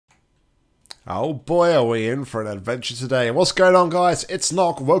Oh boy, are we in for an adventure today. What's going on, guys? It's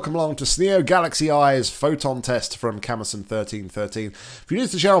Nock. Welcome along to Sneo Galaxy Eye's Photon test from camerson1313. If you're new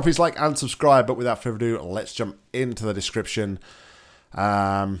to the channel, please like and subscribe. But without further ado, let's jump into the description.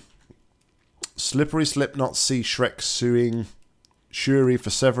 Slippery slip not see Shrek suing Shuri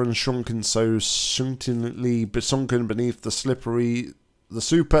for Severin shrunken so sunkenly besunken beneath the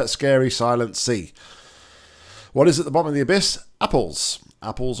super scary silent sea. What is at the bottom of the abyss? Apples.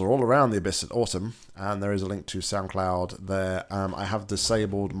 Apples are all around the abyss at autumn, and there is a link to SoundCloud there. I have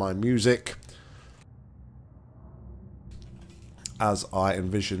disabled my music, as I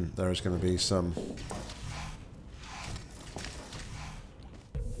envision there is going to be some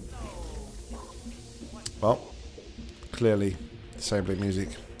clearly disabling music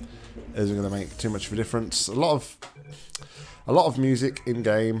isn't going to make too much of a difference. A lot of music in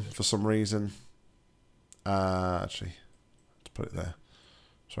game for some reason. Actually, let's put it there.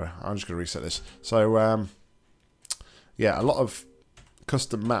 Sorry, I'm just going to reset this. So, yeah, a lot of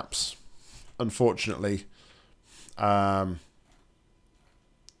custom maps, unfortunately, come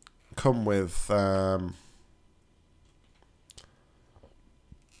with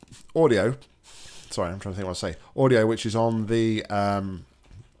audio. Sorry, I'm trying to think what to say. Audio, which is on the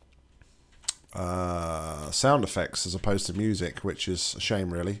sound effects as opposed to music, which is a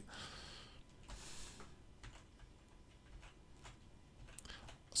shame, really.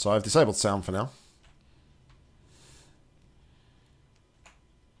 So I've disabled sound for now.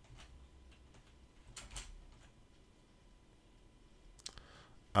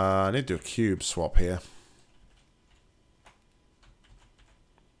 I need to do a cube swap here.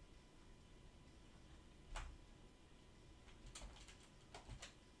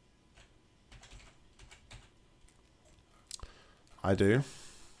 I do.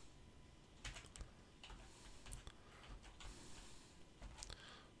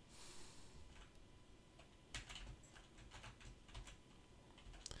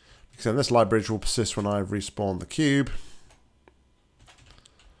 Then this light bridge will persist when I respawn the cube.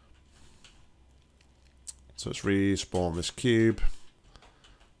 So let's respawn this cube.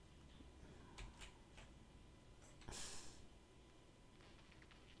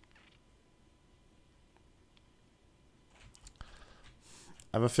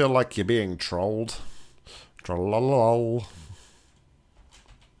 Ever feel like you're being trolled? Trollolol.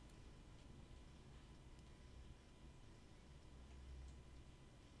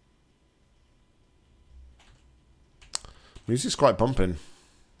 Music's quite bumping,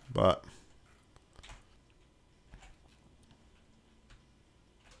 but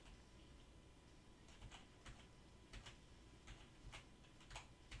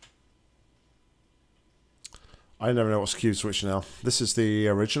I never know what's cube switch now. This is the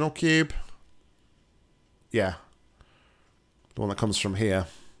original cube. Yeah. The one that comes from here.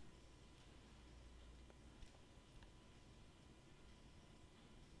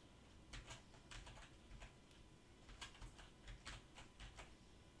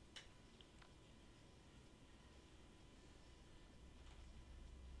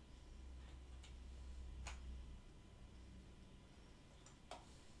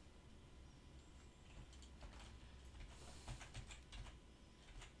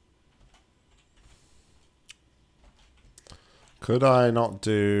 Could I not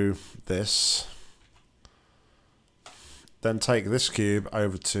do this? Then take this cube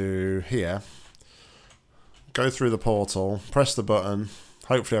over to here. Go through the portal. Press the button.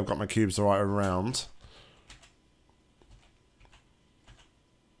 Hopefully I've got my cubes the right way around.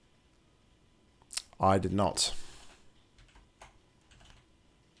 I did not.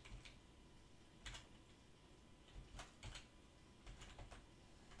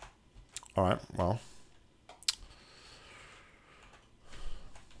 Alright, well.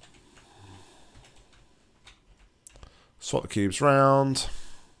 Swap the cubes round.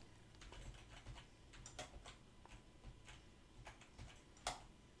 I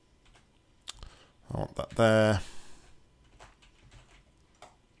want that there.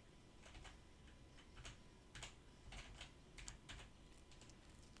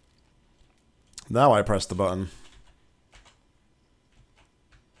 Now I press the button.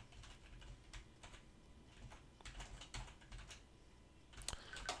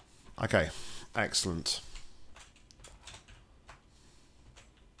 Okay, excellent.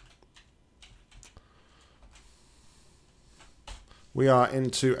 We are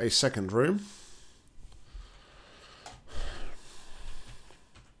into a second room.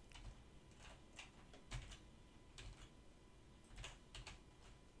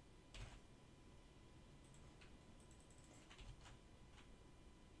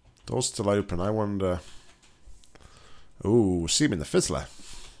 Door's still open. I wonder. Ooh, Seaman the Fizzler.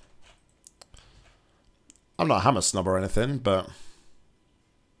 I'm not a hammer snob or anything, but...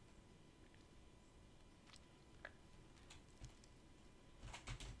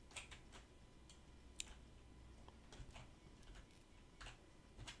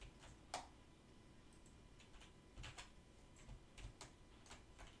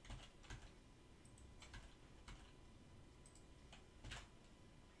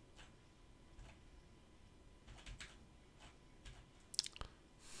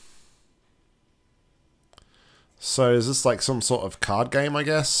 So is this like some sort of card game, I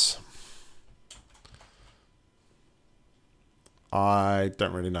guess? I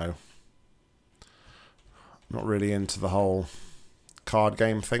don't really know. Not really into the whole card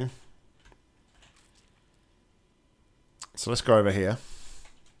game thing. So let's go over here.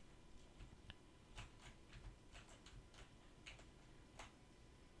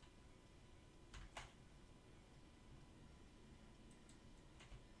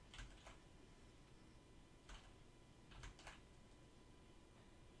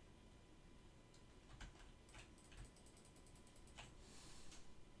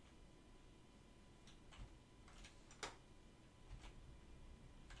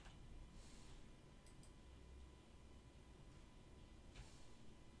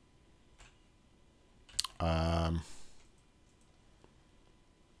 Um,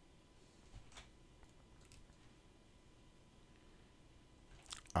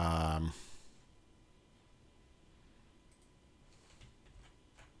 um,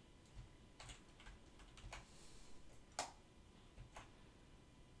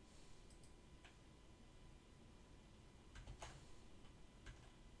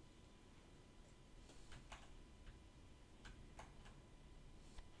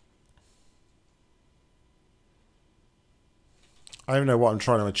 I don't know what I'm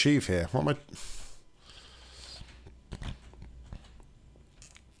trying to achieve here. What am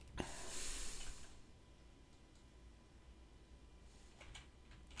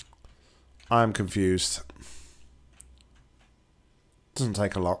I'm confused. Doesn't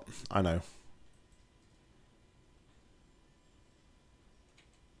take a lot, I know.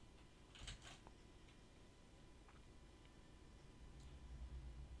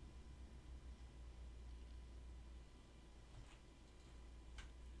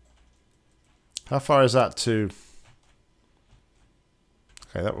 How far is that to...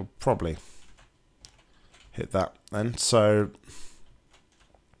 Okay, that will probably hit that then. So...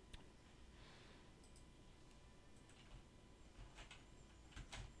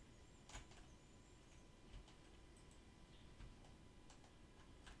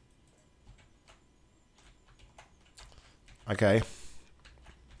 Okay.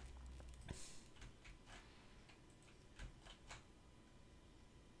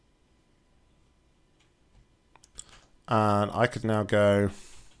 And I could now go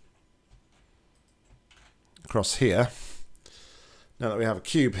across here. Now that we have a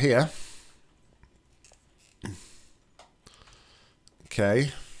cube here.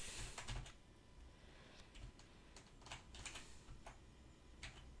 Okay.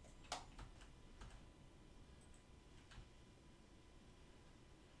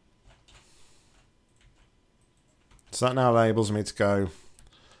 So that now enables me to go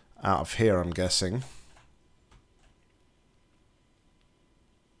out of here, I'm guessing.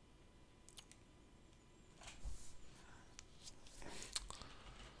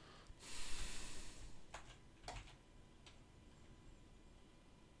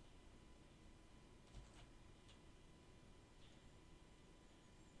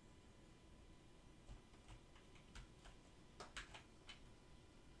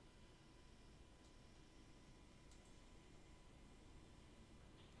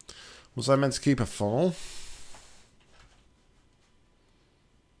 Was I meant to keep a funnel?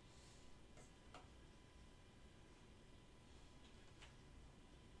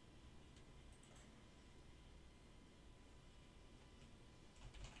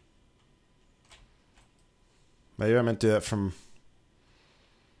 Maybe I meant to do that from...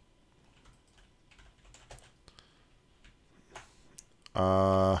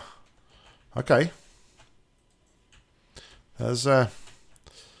 Okay. There's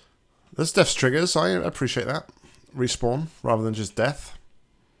death triggers. I appreciate that. Respawn rather than just death.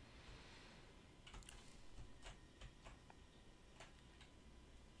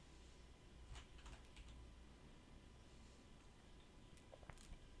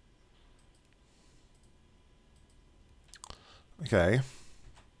 Okay.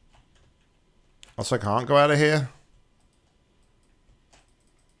 Also, I can't go out of here.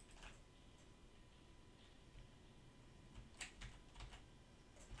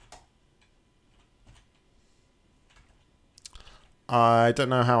 I don't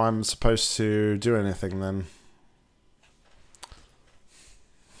know how I'm supposed to do anything then.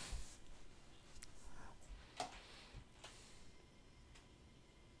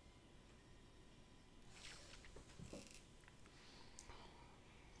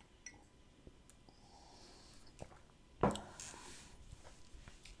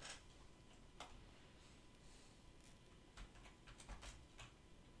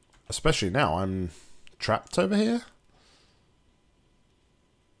 Especially now, I'm trapped over here.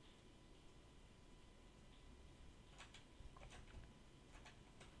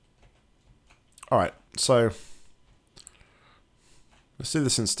 Alright, so let's do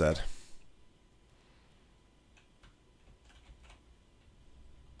this instead.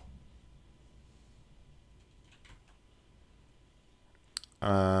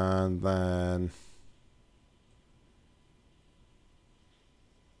 And then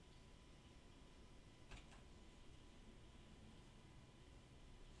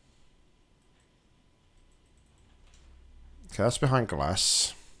okay, that's behind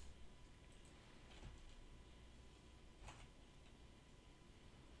glass.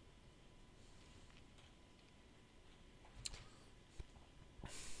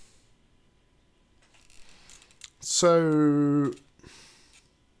 So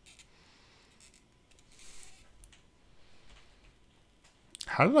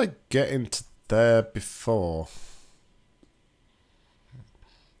how did I get into there before?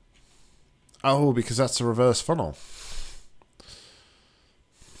 Oh, because that's a reverse funnel.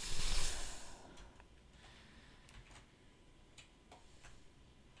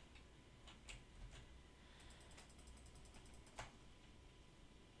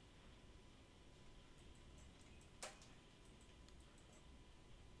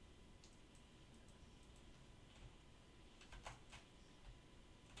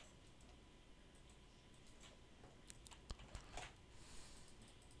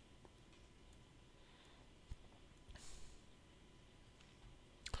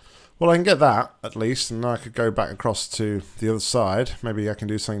 Well, I can get that, at least, and then I could go back across to the other side. Maybe I can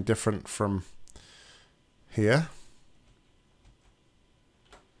do something different from here.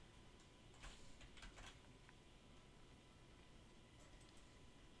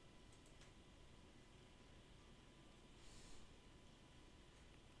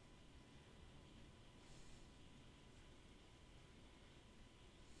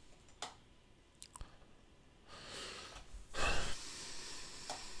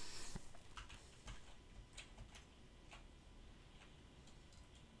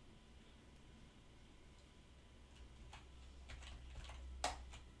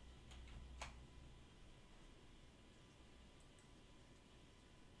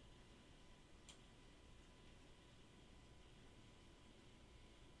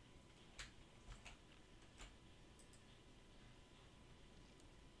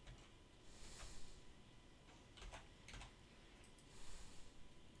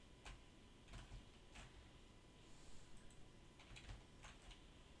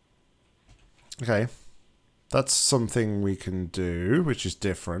 Okay, that's something we can do, which is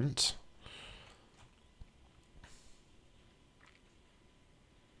different.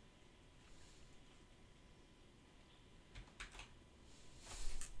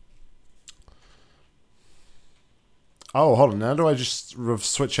 Oh, hold on, now do I just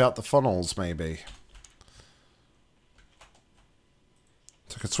switch out the funnels, maybe?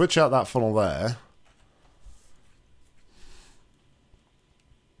 So I could switch out that funnel there.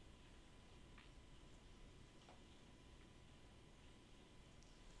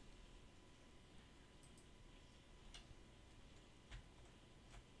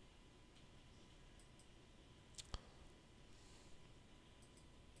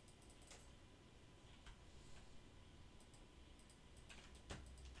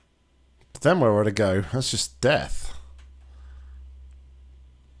 But then where would I go? That's just death.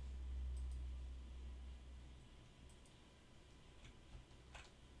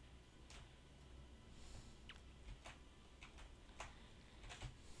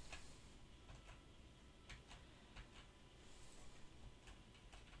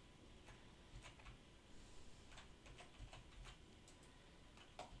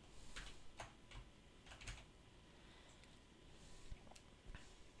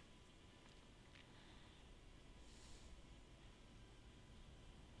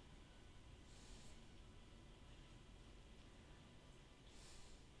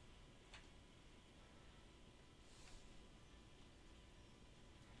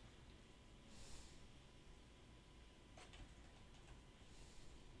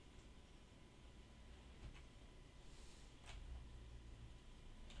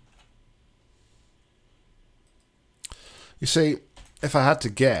 You see, if I had to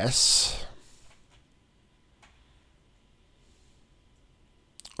guess,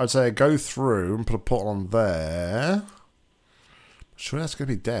 I'd say I go through and put a portal on there. Sure, that's going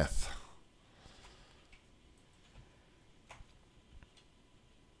to be death.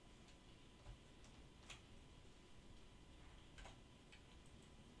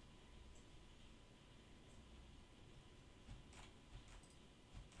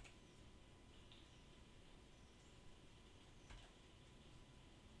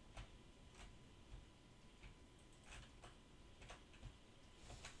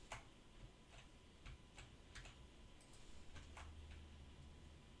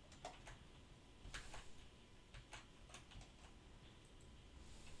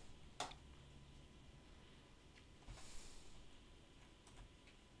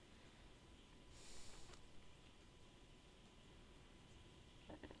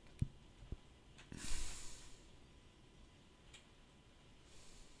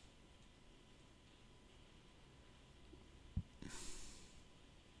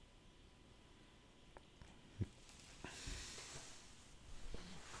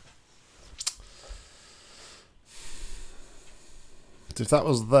 If that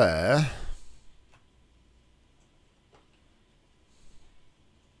was there,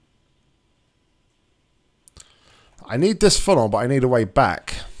 I need this funnel, but I need a way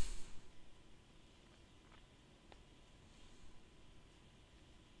back.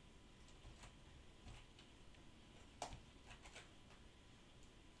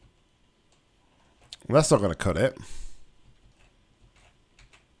 Well, that's not going to cut it.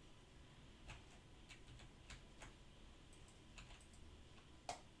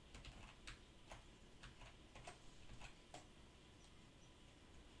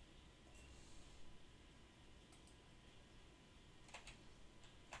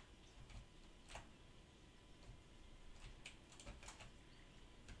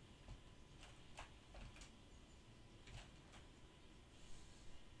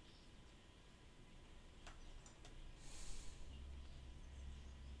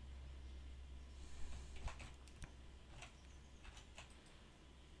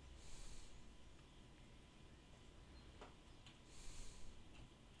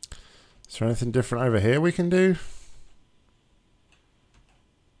 Is there anything different over here we can do?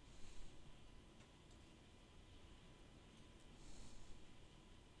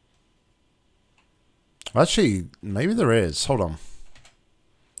 Actually, maybe there is. Hold on.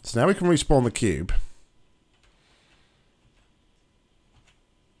 So now we can respawn the cube.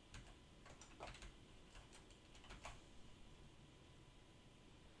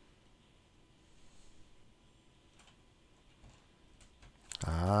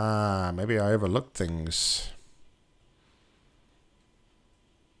 Ah, maybe I overlooked things.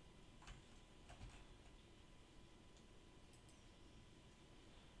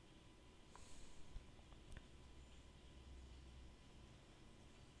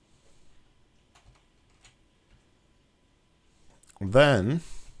 Then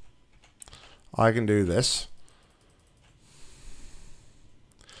I can do this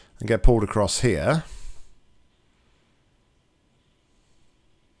and get pulled across here.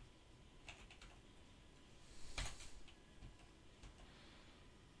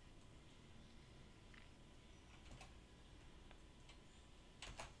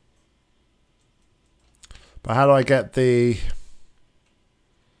 But how do I get the...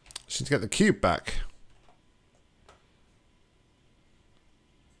 Just need to get the cube back.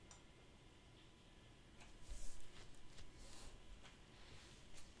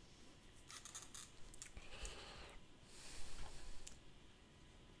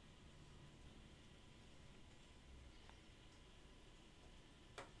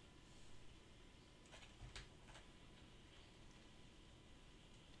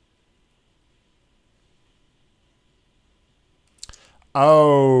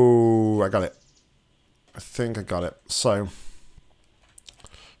 Oh, I got it. I think I got it. So,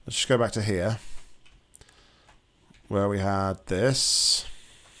 let's just go back to here, where we had this.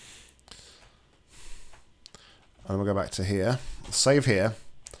 And we'll go back to here. Save here.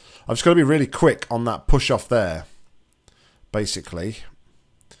 I've just got to be really quick on that push off there, basically.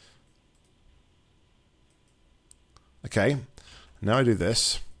 Okay, now I do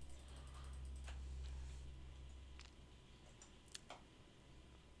this.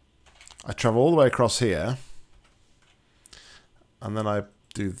 I travel all the way across here, and then I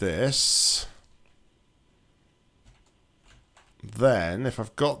do this. Then, if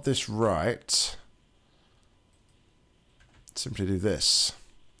I've got this right, simply do this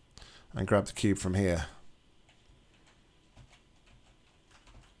and grab the cube from here.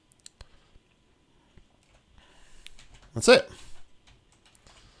 That's it.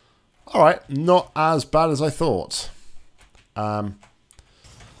 Alright, not as bad as I thought. Apologies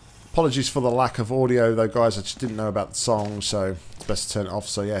for the lack of audio though, guys. I just didn't know about the song, so it's best to turn it off.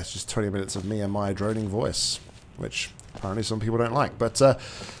 So yeah, it's just 20 minutes of me and my droning voice, which apparently some people don't like. But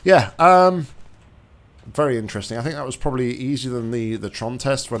yeah, very interesting. I think that was probably easier than the Tron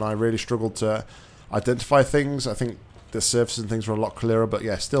test when I really struggled to identify things. I think the surfaces and things were a lot clearer, but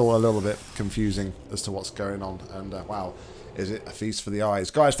yeah, still a little bit confusing as to what's going on. And wow, is it a feast for the eyes.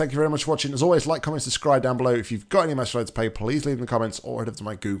 Guys, thank you very much for watching. As always, like, comment, subscribe down below. If you've got any message to pay, please leave in the comments or head over to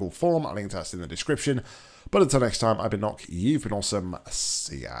my Google form. I'll link to that in the description. But until next time, I've been Nock. You've been awesome.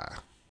 See ya.